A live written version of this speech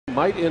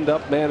might end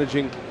up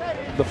managing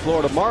the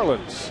Florida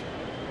Marlins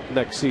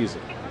next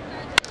season.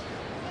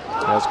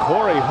 As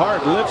Corey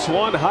Hart lifts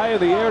one high in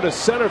the air to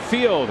center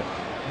field.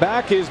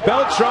 Back is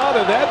Beltran,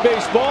 and that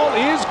baseball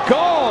is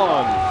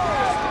gone.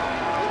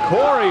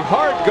 Corey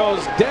Hart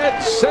goes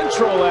dead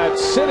central at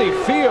Citi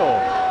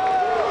Field.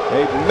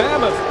 A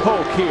mammoth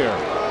poke here.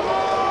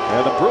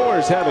 And the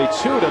Brewers have a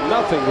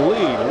 2-0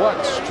 lead.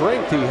 What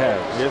strength he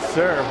has. Yes,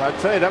 sir. I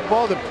tell you, that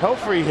ball that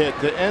Pelfrey hit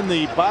to end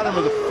the bottom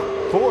of the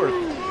fourth,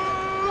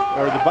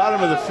 or the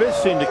bottom of the fifth,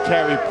 seemed to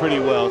carry pretty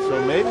well.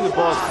 So maybe the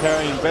ball's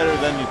carrying better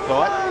than you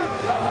thought.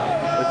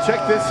 But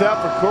check this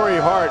out for Corey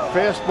Hart.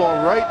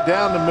 Fastball right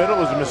down the middle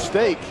was a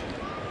mistake.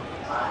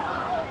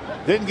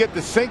 Didn't get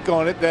the sink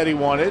on it that he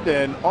wanted,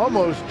 and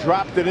almost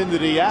dropped it into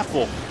the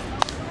apple,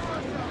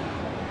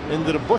 into the bush.